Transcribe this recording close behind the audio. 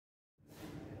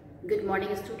Good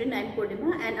morning student, I am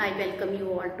Purnima and I welcome you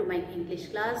all to my English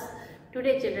class.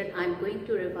 Today children, I am going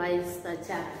to revise the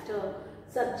chapter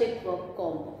Subject Verb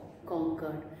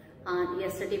Concord.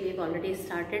 Yesterday we have already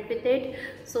started with it.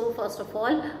 So first of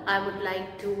all, I would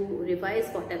like to revise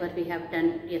whatever we have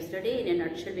done yesterday. In a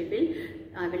nutshell,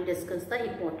 I will discuss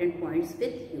the important points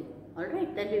with you.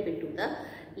 Alright, then we will do the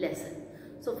lesson.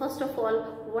 So first of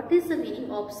all, what is the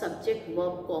meaning of subject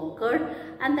verb concord?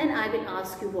 And then I will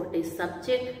ask you what is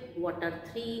subject, what are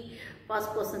three,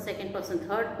 first person, second person,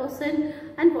 third person,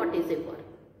 and what is a verb.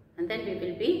 And then we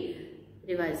will be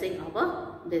revising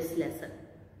this lesson.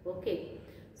 Okay.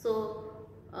 So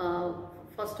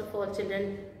first of all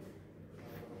children,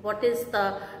 what is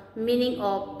the meaning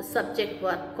of subject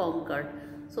verb concord?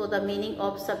 So the meaning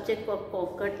of subject verb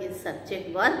concord is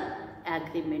subject verb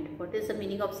agreement. What is the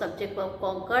meaning of subject verb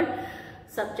concord?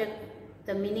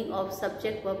 The meaning of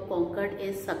subject verb concord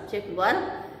is subject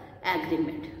verb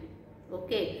agreement.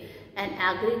 Okay, an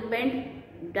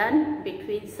agreement done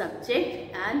between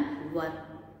subject and verb.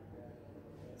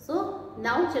 So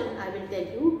now children, I will tell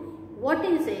you what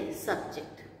is a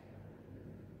subject.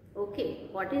 Okay,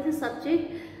 what is a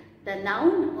subject? The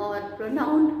noun or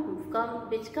pronoun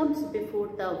which comes before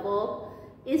the verb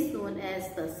is known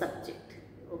as the subject.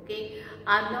 Okay,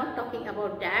 I am not talking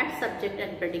about that subject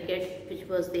and predicate which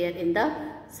was there in the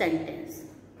sentence.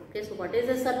 Okay, so what is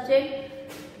a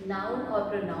subject? Noun or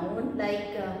pronoun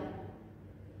like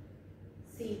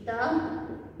Sita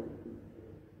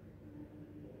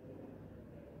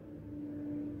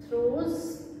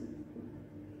throws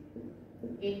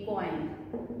a coin.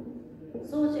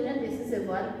 So children, this is a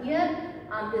verb here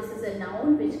and this is a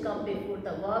noun which comes before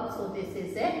the verb, so this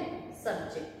is a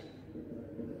subject.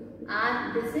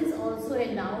 And this is also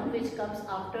a noun which comes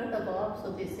after the verb,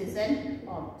 so this is an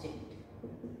object.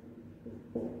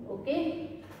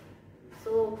 Okay.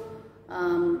 So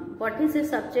what is a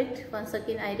subject? Once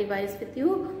again I revise with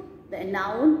you. The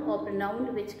noun or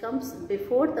pronoun which comes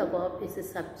before the verb is a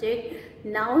subject.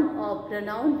 Noun or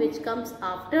pronoun which comes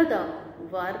after the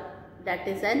verb, that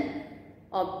is an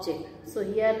object. So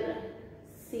here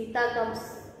Sita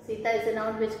is a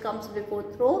noun which comes before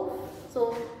throw.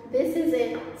 So this is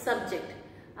a subject.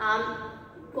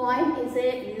 Coin is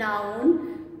a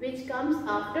noun which comes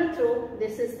after throw.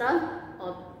 This is the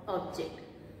object.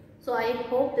 So I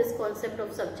hope this concept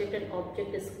of subject and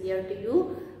object is clear to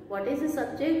you. What is a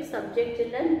subject? Subject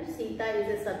children, Sita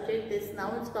is a subject. This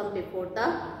nouns come before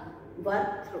the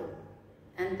verb throw.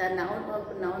 And the noun or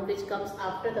pronoun which comes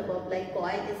after the verb, like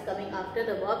coin is coming after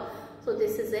the verb. So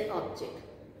this is an object.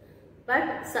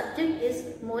 But subject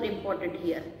is more important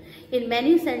here. In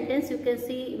many sentences you can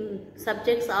see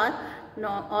objects are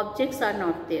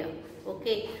not there.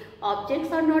 Okay,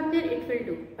 objects are not there, it will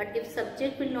do. But if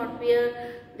subject will not be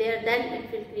there, then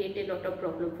it will create a lot of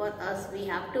problem for us. We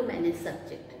have to manage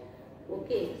subject.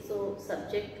 Okay, so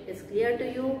subject is clear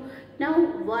to you. Now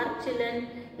verb children,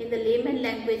 in the layman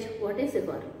language, what is a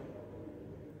verb?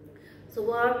 So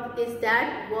verb is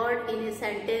that word in a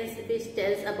sentence which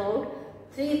tells about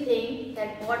three things,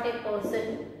 that what a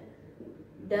person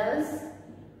does,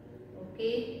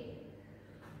 okay,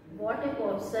 what a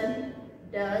person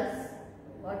does,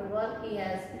 what work he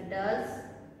does,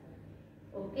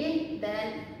 okay,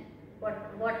 then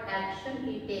what action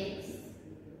he takes,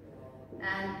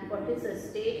 and what is the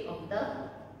state of the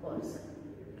person.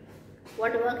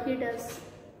 What work he does?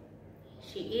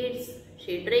 She eats,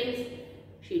 she drinks,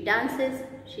 she dances,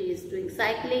 she is doing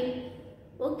cycling.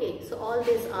 Okay, so all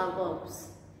these are verbs.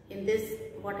 In this,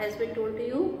 what has been told to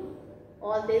you?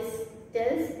 All this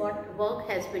tells what work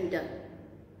has been done.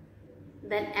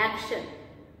 Then action.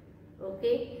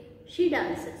 Okay, she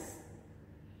dances.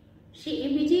 She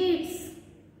imitates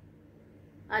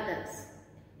others.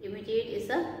 Imitate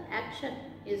is an action.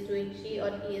 She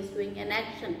or he is doing an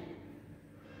action.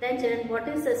 Then children, what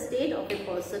is the state of a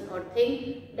person or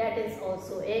thing? That is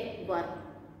also a verb.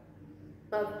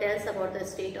 Verb tells about the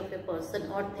state of a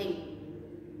person or thing.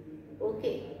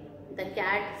 Okay, the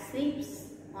cat sleeps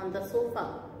on the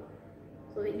sofa.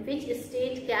 So in which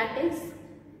state cat is?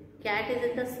 Cat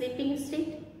is in the sleeping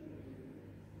state.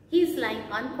 He is lying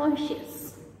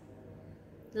unconscious.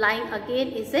 Lying again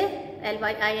is a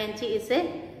lying is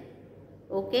a,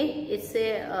 okay, it's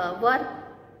a verb.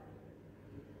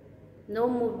 No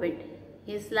movement.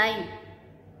 He is lying.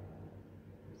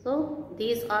 So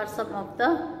these are some of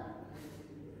the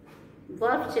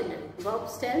verb children.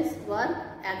 Verbs tells verb,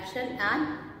 action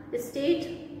and the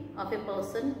state of a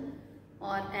person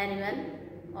or animal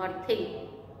or thing.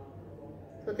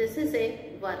 So this is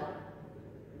a verb.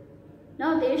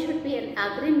 Now there should be an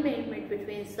agreement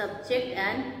between subject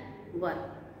and verb.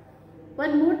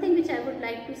 One more thing which I would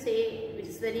like to say, which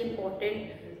is very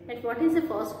important, that what is the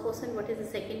first person, what is the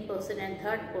second person and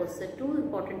third person. Two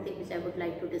important things which I would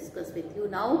like to discuss with you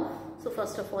now. So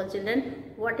first of all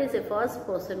children, what is the first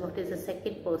person, what is the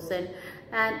second person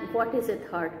and what is the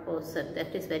third person?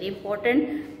 That is very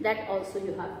important. That also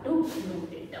you have to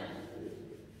note it down.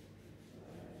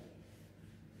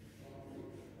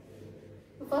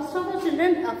 First of all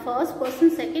children, a first person,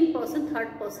 second person,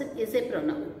 third person is a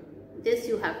pronoun. This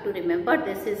you have to remember,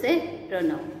 this is a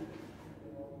pronoun.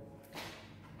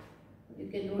 You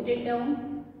can note it down.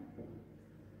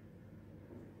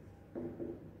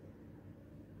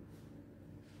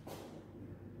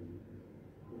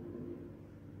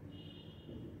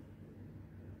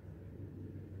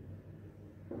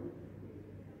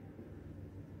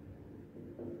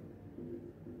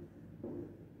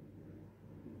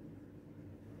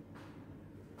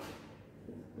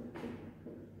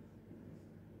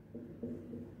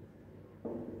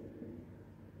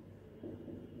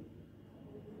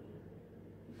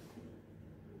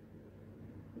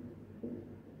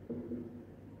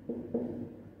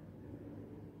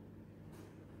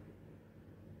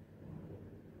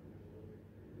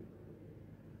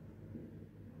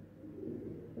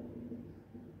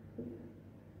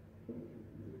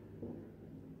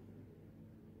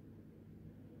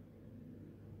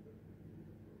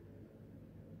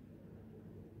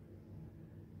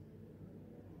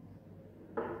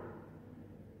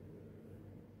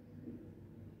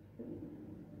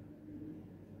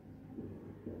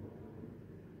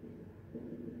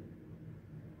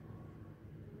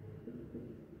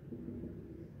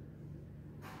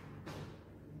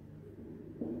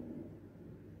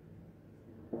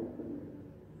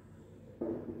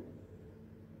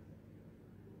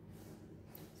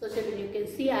 So children, you can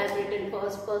see I have written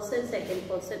first person, second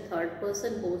person, third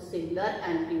person, both singular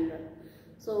and plural.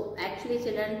 So actually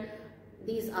children,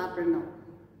 these are pronouns.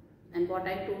 And what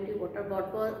I told you,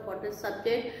 what is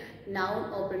subject?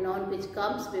 Noun or pronoun which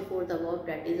comes before the verb,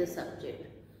 that is a subject.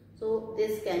 So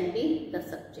this can be the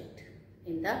subject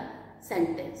in the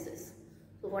sentences.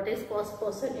 So what is first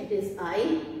person? It is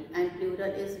I and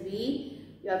plural is we.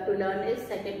 You have to learn is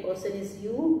second person is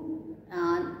you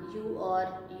and you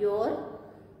or your.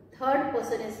 Third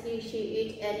person is he, she,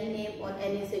 it, any name or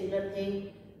any singular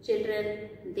thing, children,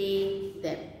 they,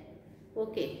 them.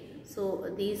 Okay,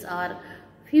 so these are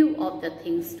few of the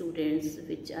things students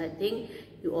which I think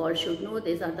you all should know.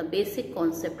 These are the basic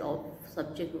concept of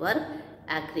subject verb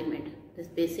agreement. This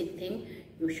basic thing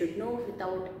you should know.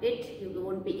 Without it you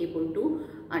won't be able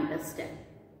to understand.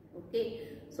 Okay,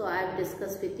 so I have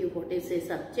discussed with you what is a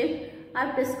subject. I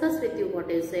have discussed with you what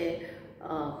is a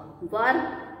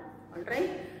verb.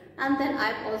 Alright. And then I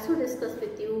have also discussed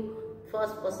with you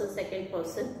first person, second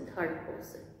person, third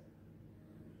person.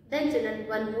 Then children,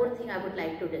 one more thing I would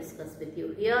like to discuss with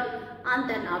you here, and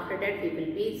then after that we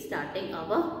will be starting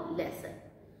our lesson.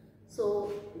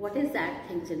 So what is that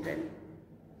thing children?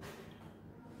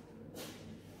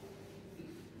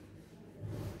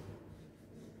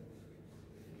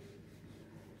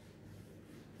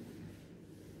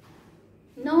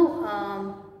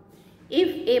 Now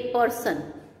if a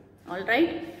person,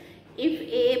 alright, if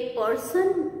a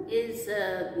person is,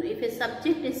 if a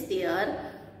subject is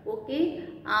there, okay,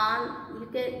 and you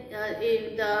can,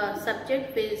 if the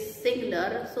subject is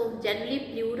singular, so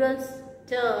generally plurals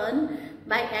turn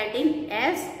by adding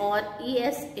s or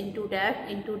es into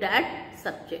that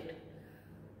subject.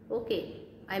 Okay,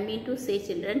 I mean to say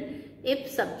children,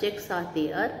 if subjects are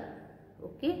there,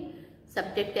 okay,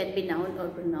 subject can be noun or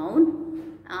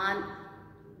pronoun, and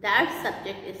that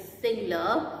subject is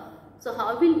singular. So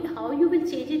how you will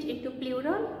change it into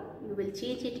plural? You will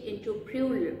change it into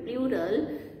plural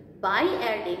by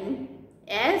adding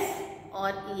s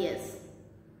or es.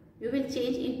 You will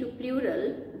change into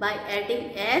plural by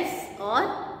adding s or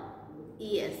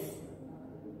es.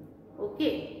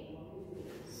 Okay.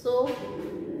 So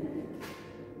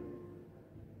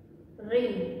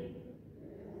ring,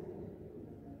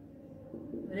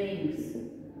 rings,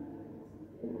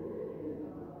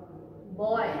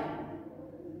 boy,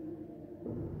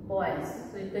 boys.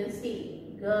 So you can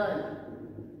see girl,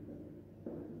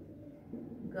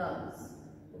 girls.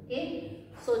 Okay.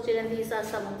 So children, these are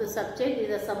some of the subject,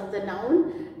 these are some of the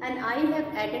noun, and I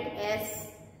have added s.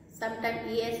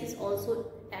 Sometimes es is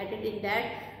also added in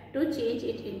that to change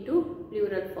it into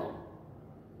plural form.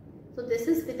 So this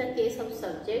is with the case of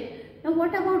subject. Now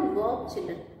what about verb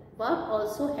children? Verb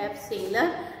also have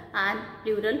singular and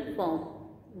plural form.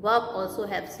 Verb also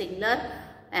have singular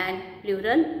and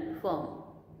plural form.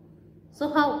 So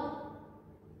how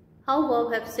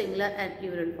verb have singular and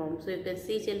plural form? So you can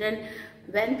see children,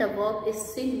 when the verb is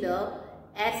singular,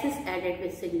 S is added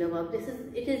with singular verb.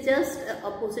 It is just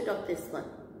opposite of this one.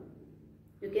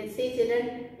 You can say,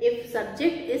 children, if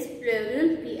subject is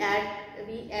plural, we add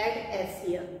S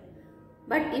here.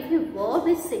 But if a verb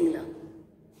is singular,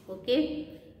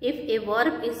 okay, if a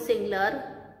verb is singular,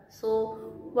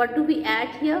 so what do we add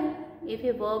here? If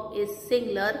a verb is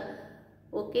singular,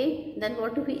 okay, then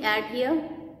what do we add here?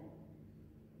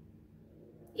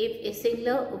 If a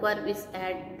singular verb is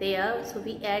added there, so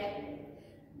we add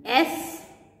S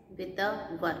with the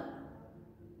verb.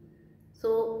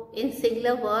 So in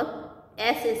singular verb,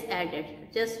 S is added.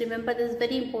 Just remember this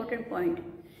very important point.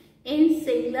 In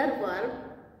singular verb,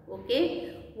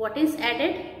 okay, what is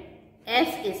added?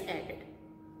 S is added.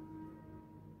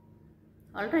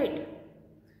 Alright.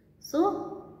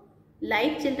 So,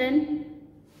 like children,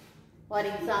 for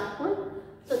example,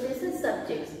 so this is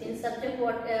subjects. In subject,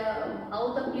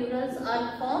 how the plurals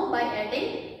are formed by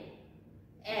adding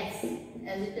S,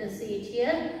 as you can see it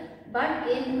here. But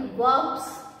in verbs,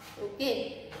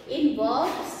 okay, in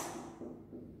verbs,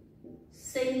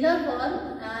 singular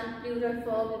verb and plural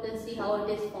form, you can see how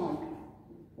it is formed.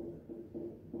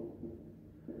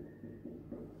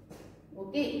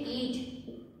 Okay,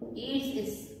 eats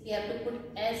is, you have to put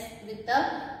S with the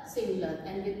singular,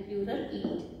 and with plural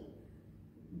eat.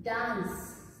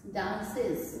 Dance,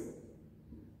 dances,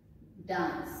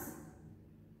 dance.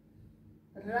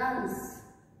 Runs,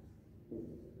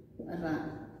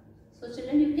 run. So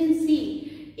children, you can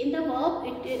see in the verb,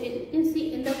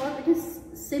 it is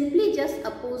simply just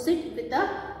opposite with the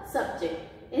subject.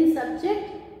 In subject,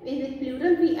 with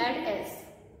plural we add S,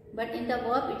 but in the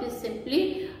verb it is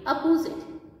simply opposite.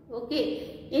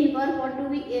 Okay, in verb what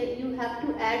do you have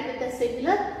to add with the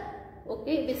singular?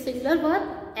 Okay, with singular verb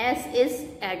S is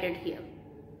added here.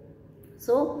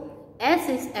 So S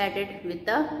is added with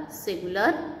the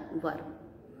singular verb.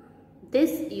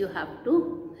 This you have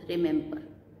to remember.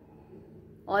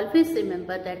 Always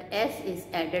remember that S is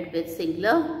added with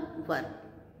singular verb.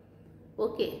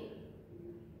 Okay.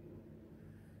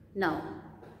 Now,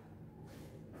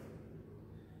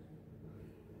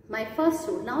 my first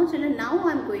rule. Now children, now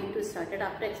I am going to start it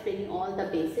after explaining all the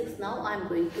basics. Now I am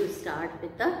going to start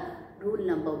with the rule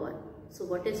number 1. So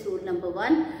what is rule number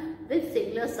 1? With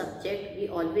singular subject, we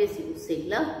always use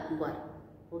singular verb.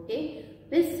 Okay.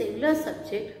 With singular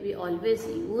subject, we always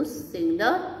use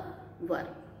singular verb.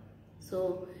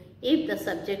 So, if the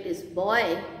subject is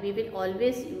boy, we will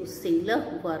always use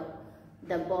singular verb.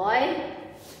 The boy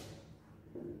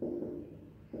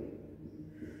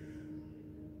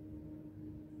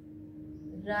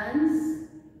runs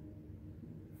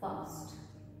fast.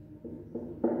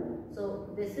 So,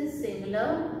 this is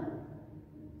singular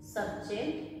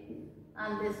subject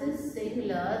and this is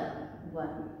singular verb.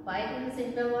 Why it is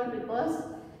singular verb? Because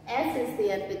S is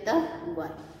there with the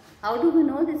verb. How do we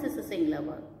know this is a singular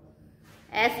verb?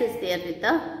 S is there with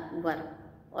the verb.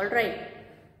 Alright.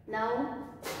 Now,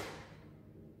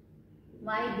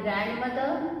 my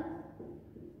grandmother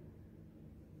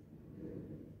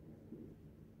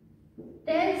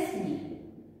tells me.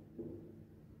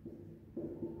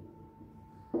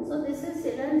 So, this is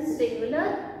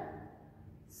singular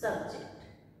subject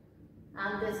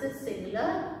and this is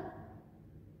singular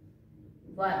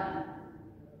verb.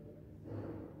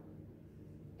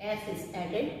 S is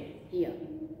added here.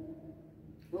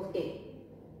 Okay.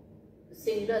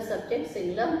 Singular subject,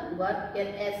 singular verb,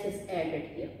 here S is added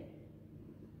here.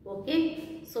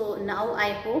 Okay. So now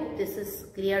I hope this is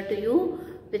clear to you.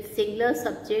 With singular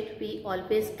subject, we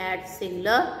always add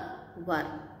singular verb.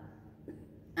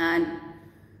 And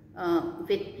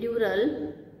with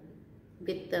plural,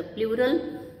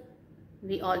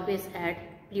 we always add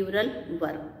plural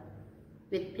verb.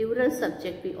 With plural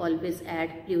subject, we always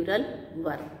add plural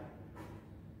verb.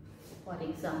 For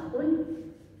example,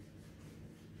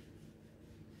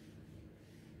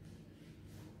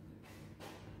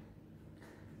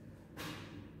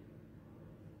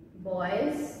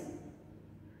 boys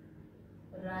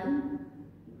run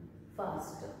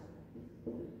faster.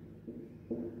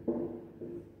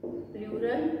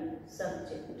 Plural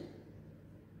subject,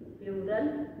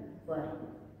 plural verb.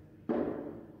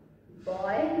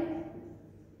 Boy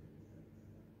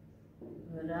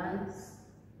runs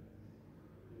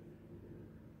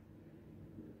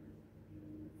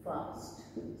fast.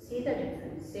 See the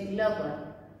difference. Singular verb,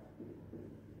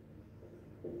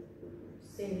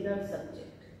 singular subject.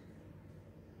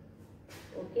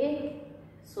 Okay.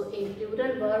 So in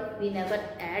plural verb, we never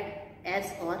add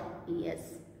S or ES.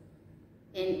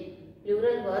 In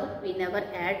plural verb, we never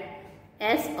add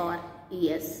S or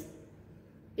ES.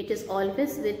 It is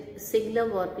always with singular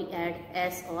verb we add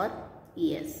S or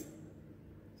ES.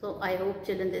 So I hope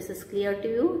children this is clear to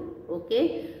you.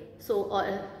 Okay, so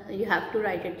you have to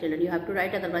write it, children, you have to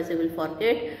write, otherwise you will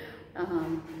forget.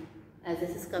 As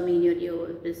this is coming in your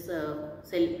this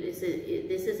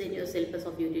is in your syllabus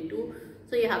of unit 2,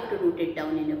 so you have to note it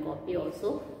down in your copy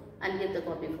also and give the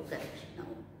copy for correction. Now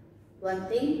one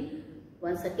thing,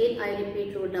 once again I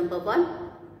repeat rule number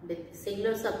 1, with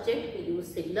singular subject we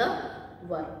use singular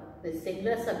verb, with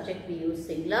singular subject we use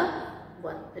singular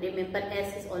verb. Remember,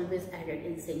 s is always added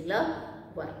in singular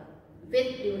verb.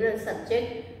 With plural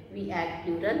subject we add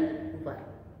plural verb.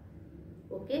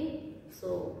 Okay,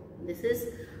 so this is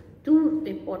 2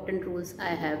 important rules I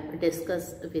have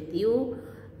discussed with you,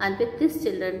 and with this,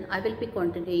 children, I will be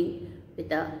continuing with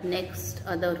the next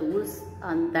other rules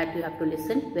that you have to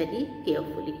listen very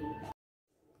carefully.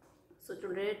 So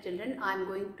today, children, I am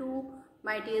going to,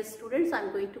 my dear students, I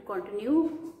am going to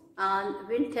continue and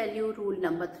will tell you rule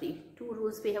number 3. 2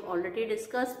 rules we have already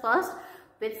discussed. First,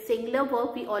 with singular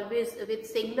verb we always, with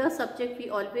singular subject we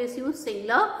always use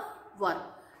singular verb.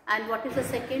 And what is the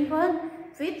second one?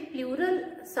 With plural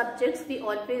subjects we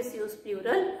always use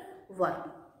plural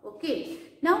verb. Okay,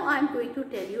 now I am going to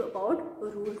tell you about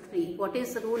rule 3. What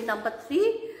is rule number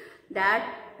 3?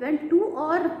 That when 2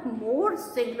 or more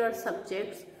singular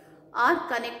subjects are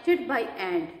connected by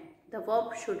and, the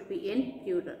verb should be in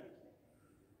plural.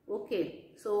 Okay,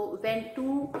 so when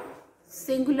 2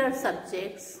 singular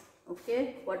subjects,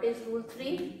 okay, what is rule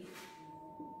 3?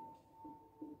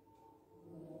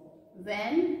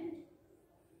 When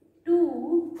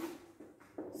 2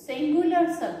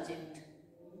 singular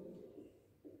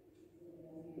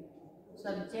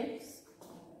subjects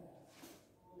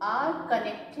are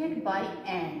connected by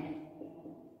and,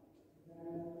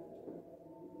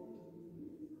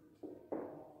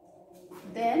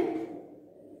 then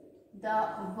the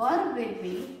verb will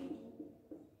be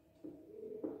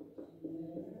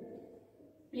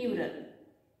plural.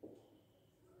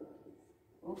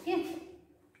 Okay,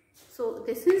 so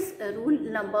this is rule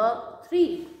number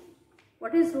 3.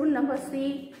 What is rule number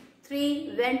 3?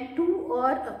 When 2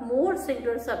 or more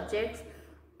singular subjects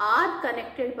are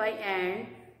connected by and,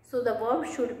 so the verb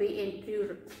should be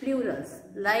in plurals.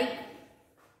 Like,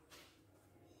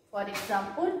 for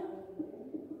example,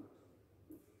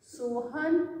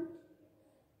 Sohan,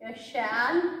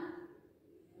 Shall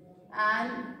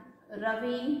and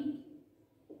Ravi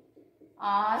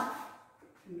are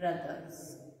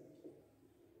brothers.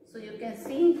 So you can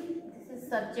see this is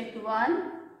subject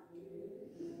 1.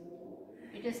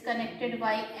 It is connected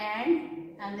by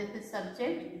and this is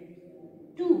subject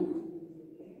 2.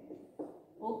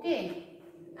 Okay,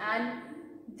 and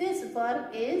this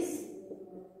verb is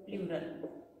plural.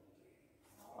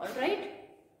 Alright.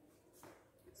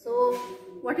 So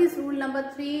what is rule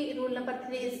number 3? Rule number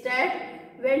 3 is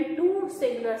that when 2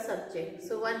 singular subjects,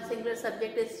 so one singular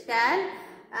subject is Shall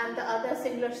and the other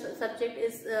singular subject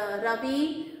is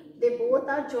Ravi, they both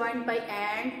are joined by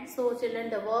and, so children,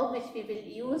 the verb which we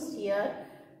will use here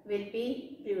will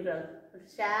be plural.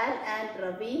 Shall and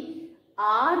Ravi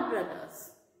are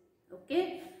brothers.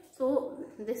 Okay, so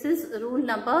this is rule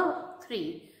number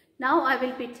 3. Now I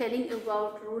will be telling you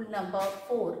about rule number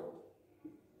 4.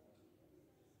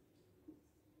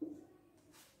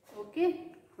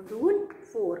 Okay, rule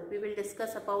 4. We will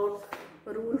discuss about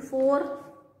rule 4,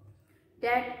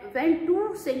 that when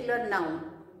 2 singular nouns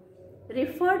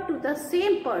refer to the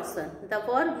same person, the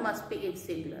verb must be in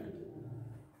singular.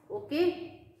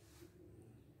 Okay.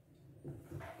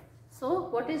 So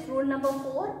what is rule number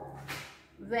 4?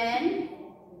 When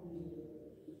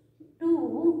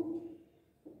 2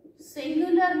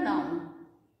 singular nouns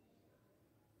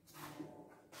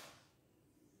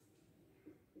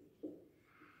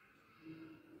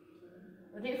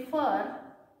refer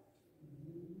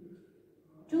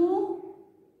to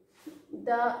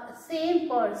the same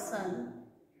person,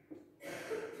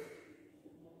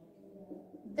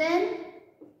 then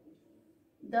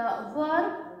the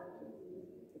verb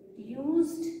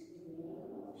used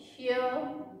here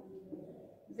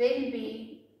will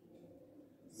be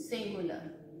singular.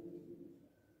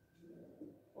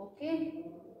 Okay.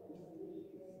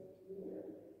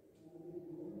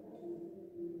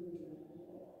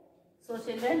 So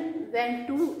children, when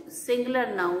 2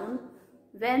 singular nouns,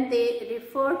 when they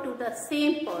refer to the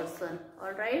same person,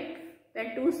 alright,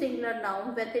 when 2 singular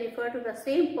nouns, when they refer to the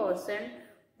same person,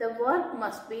 the verb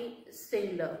must be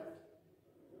singular.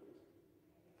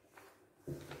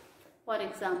 For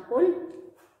example,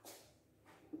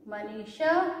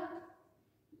 Manisha,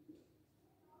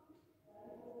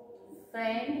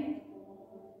 friend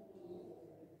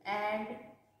and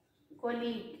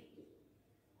colleague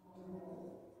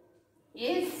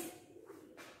is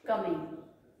coming.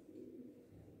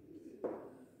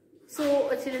 So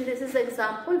children, this is the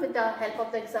example. With the help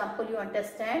of the example you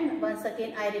understand. Once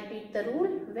again I repeat the rule.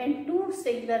 When two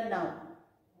singular noun,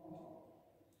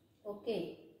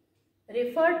 okay,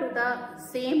 refer to the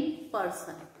same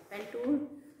person. When two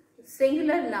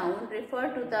singular noun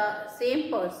refer to the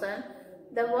same person,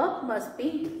 the verb must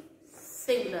be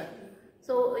singular.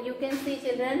 So you can see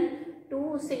children,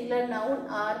 two singular noun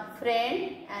are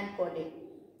friend and colleague.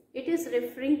 It is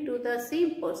referring to the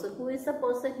same person. Who is the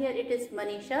person here? It is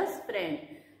Manisha's friend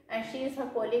and she is her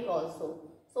colleague also.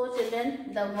 So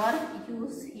children, the verb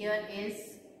used here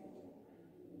is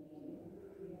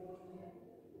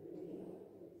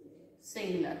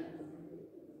singular.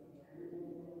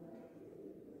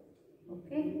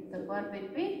 Okay, the verb will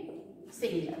be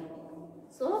singular.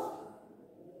 So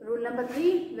rule number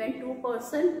 3, when two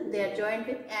person they are joined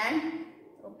with and,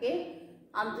 okay,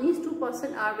 and these two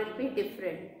person will be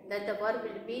different, then the verb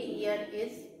will be here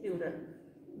is plural.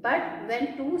 But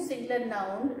when two singular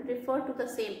noun refer to the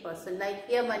same person, like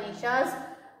here Manisha's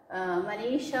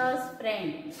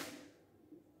friend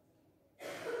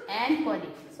and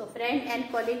colleague. So friend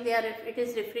and colleague, it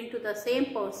is referring to the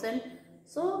same person.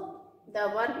 So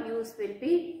the verb used will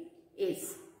be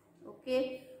is.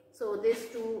 Okay. So these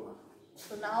two.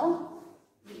 So now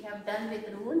we have done with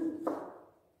rule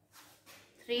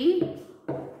 3.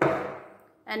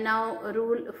 And now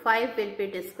rule 5 will be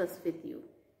discussed with you.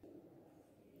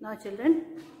 Now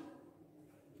children,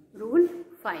 rule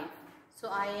 5. So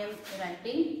I am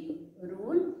writing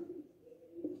rule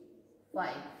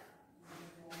 5.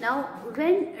 Now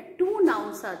when two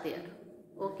nouns are there,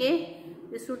 okay,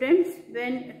 the students,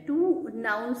 when two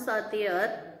nouns are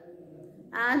there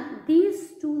and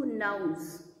these two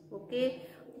nouns, okay,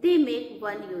 they make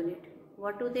one unit.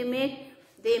 What do they make?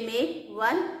 They make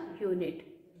one unit.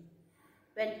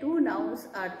 When two nouns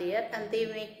are there and they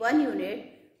make one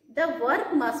unit, the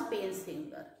verb must be in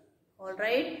singular.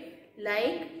 Alright,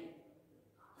 like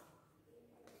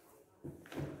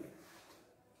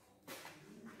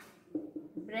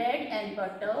bread and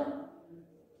butter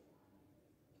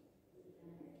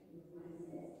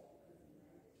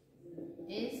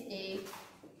is a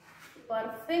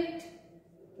perfect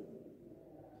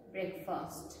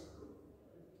breakfast.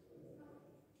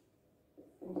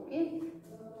 Okay.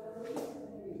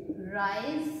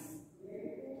 Rice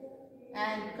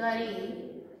and curry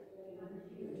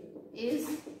is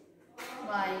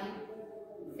my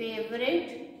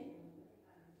favorite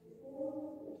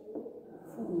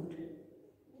food.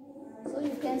 So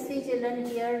you can see children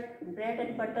here, bread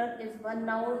and butter is one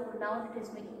noun. Now it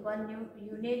is making one new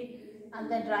unit, and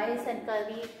then rice and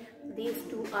curry, these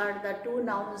two are the two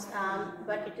nouns,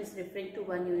 but it is referring to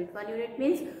one unit. One unit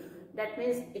means, that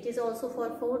means it is also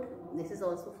for food. This is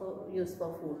also for use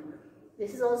for food.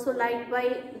 This is also liked by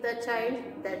the child.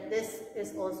 That this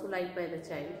is also liked by the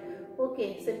child.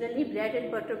 Okay. Similarly, bread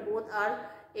and butter both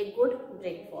are a good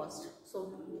breakfast.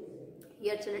 So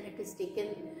here children, it is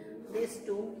taken these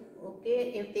two.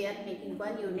 Okay. If they are making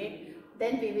one unit,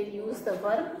 then we will use the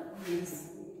verb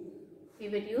is. We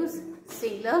will use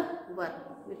singular verb.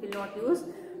 We will not use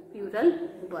plural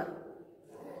verb.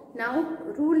 Now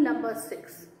rule number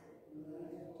 6.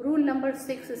 Rule number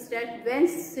 6 is that when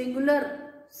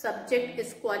singular subject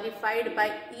is qualified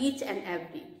by each and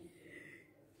every.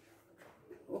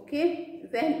 Okay,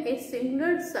 when a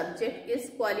singular subject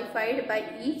is qualified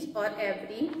by each or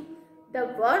every,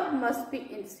 the verb must be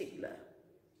in singular.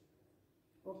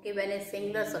 Okay, when a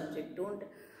singular subject,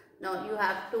 now you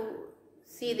have to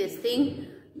see this thing,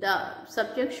 the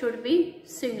subject should be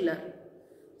singular.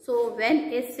 So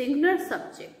when a singular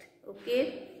subject,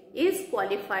 okay, is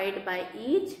qualified by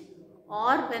each,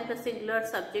 or when the singular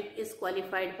subject is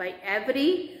qualified by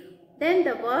every, then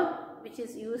the verb which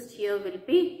is used here will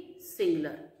be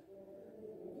singular.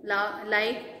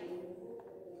 Like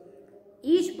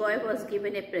each boy was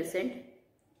given a present,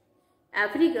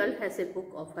 every girl has a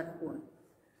book of her own.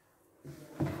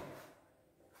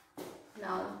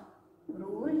 Now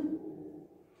rule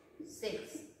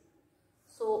 6.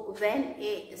 So when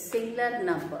a singular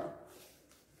number,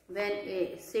 when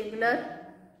a singular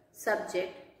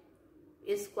subject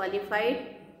is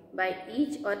qualified by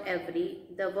each or every,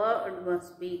 the word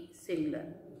must be singular.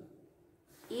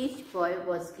 Each boy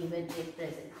was given a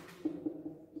present.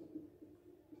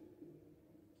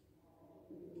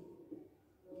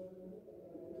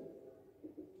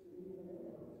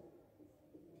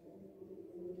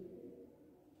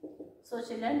 So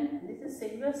children, this is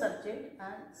singular subject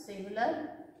and singular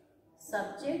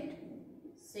subject,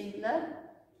 singular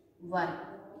verb,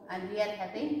 and we are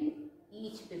having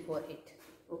each before it.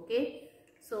 Okay,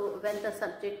 so when the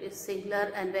subject is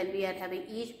singular and when we are having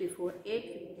each before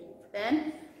it,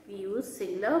 then we use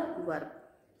singular verb.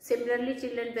 Similarly,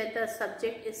 children, when the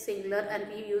subject is singular and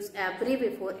we use every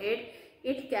before it,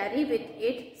 it carry with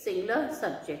it singular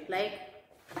subject, like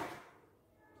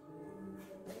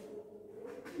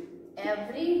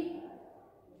every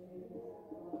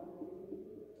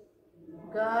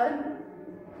girl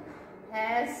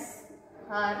has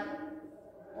her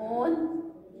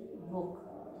own book.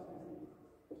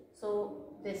 So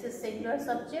this is singular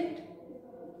subject,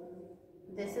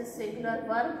 this is singular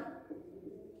verb,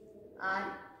 and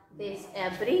this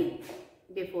every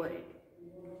before it.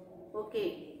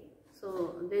 Okay,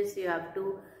 so this you have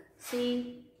to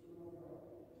see.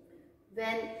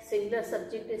 When singular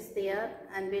subject is there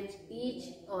and which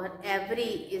each or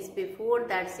every is before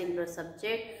that singular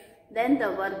subject, then the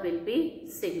verb will be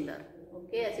singular.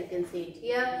 Okay, as you can see it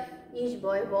here, each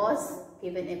boy was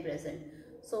given a present.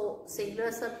 So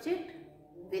singular subject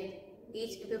with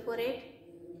each before it,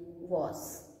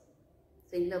 was.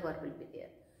 Singular verb will be there.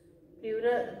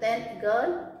 Plural, then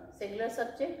girl, singular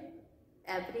subject,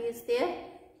 every is there,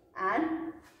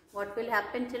 and what will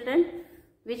happen, children?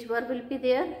 Which verb will be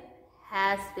there?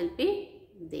 Has will be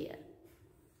there.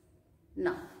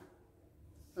 Now,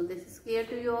 so this is clear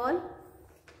to you all.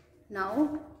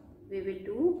 Now we will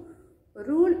do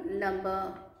rule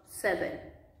number 7.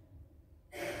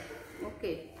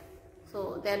 Okay,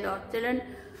 so there are children,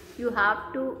 you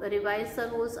have to revise the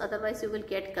rules, otherwise you will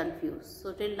get confused.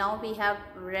 So till now we have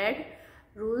read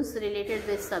rules related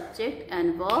with subject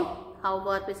and verb, how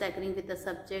verb is agreeing with the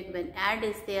subject when and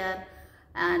is there,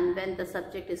 and when the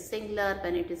subject is singular,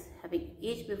 when it is having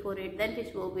each before it, then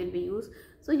which verb will be used.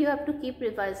 So you have to keep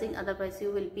revising, otherwise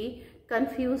you will be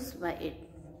confused by it.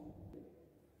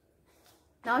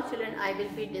 Now children, I will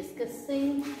be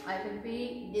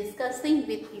discussing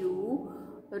with you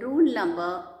rule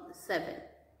number 7.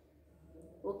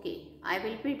 Okay, I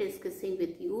will be discussing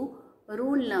with you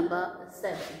rule number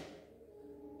 7.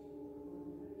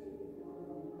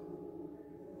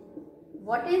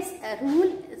 What is a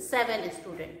rule 7,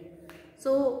 student?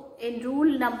 So in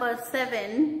rule number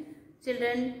 7,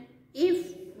 children, if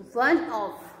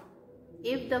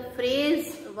the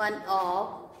phrase one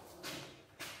of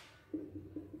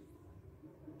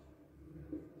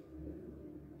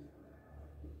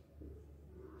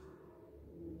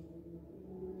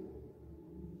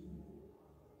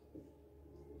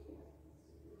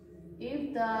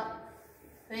the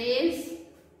phrase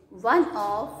one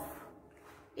of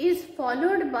is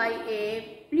followed by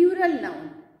a plural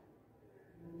noun,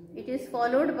 it is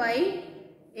followed by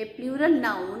a plural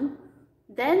noun,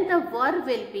 then the verb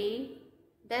will be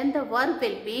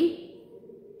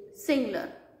singular.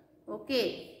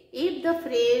 Okay, if the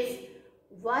phrase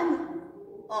one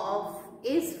of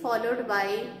is followed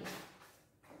by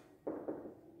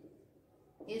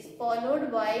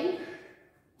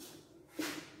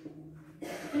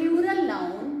plural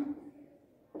noun,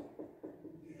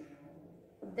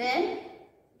 then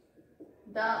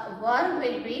the verb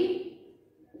will be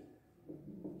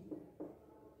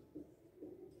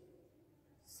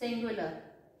singular.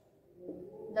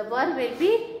 The verb will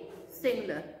be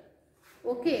singular.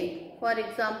 Okay, for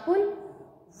example,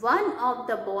 one of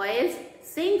the boys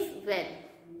sings well.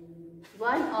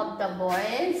 One of the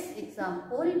boys,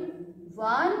 example,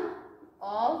 one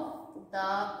of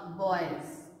the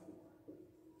boys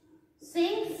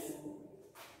sings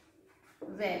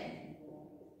well.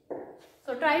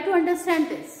 So try to understand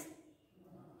this.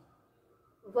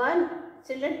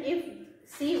 Children, if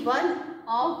see one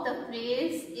of the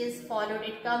phrase is followed,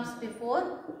 it comes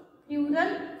before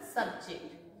plural subject,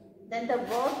 then the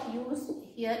verb used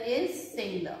here is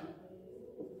singular.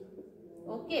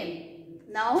 Okay.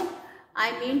 Now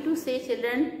I mean to say,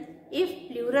 children, if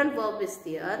plural verb is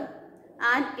there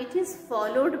and it is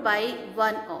followed by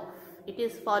one of, it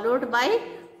is followed by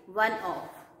one of.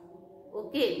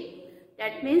 Okay,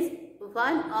 that means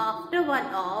after one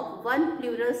of, one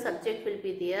plural subject will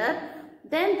be there,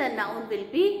 then the noun will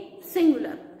be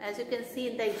singular. As you can see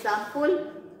in the example,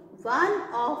 one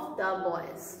of the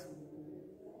boys.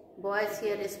 Boys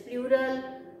here is plural,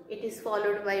 it is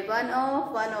followed by one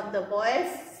of the boys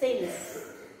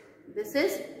sings. This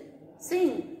is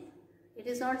sing. It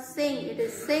is not sing, it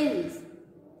is sings.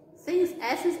 Sings,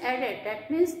 S is added, that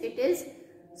means it is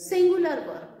singular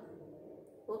verb.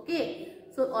 Okay,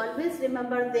 so always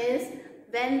remember this,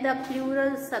 when the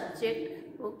plural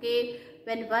subject, okay,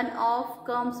 when one of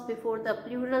comes before the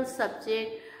plural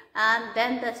subject, and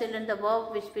then the children, the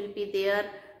verb which will be there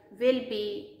will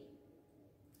be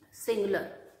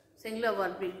singular. Singular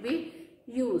verb will be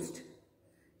used.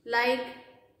 Like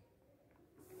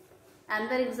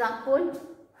another example,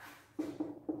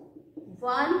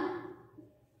 one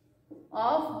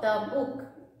of the book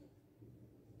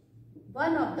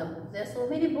one of the books. There are so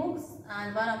many books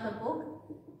and one of the book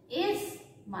is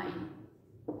mine.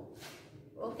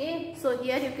 Okay, so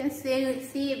here you can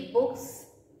see books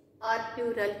are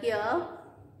plural here,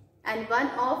 and one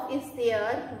of is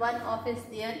there. One of is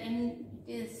there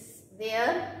is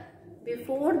there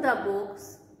before the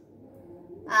books,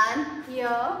 and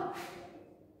here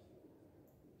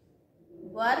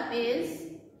verb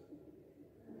is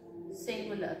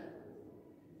singular.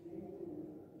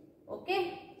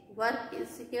 Okay, verb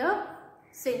is here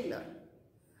singular.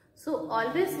 So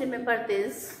always remember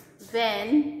this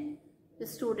when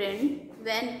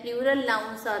plural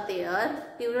nouns are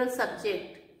there, plural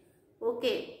subject,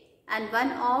 okay, and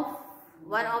one of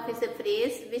is a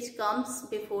phrase which comes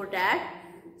before that.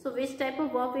 So which type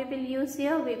of verb we will use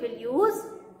here? We will use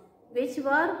which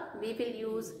verb? We will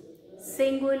use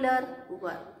singular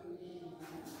verb.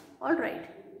 All right.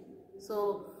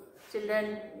 So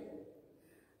children,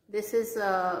 this is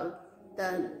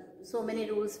so many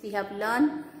rules we have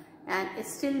learned, and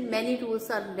still many rules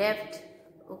are left,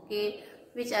 okay,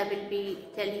 which I will be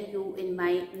telling you in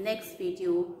my next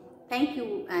video. Thank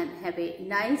you and have a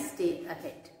nice day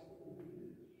ahead.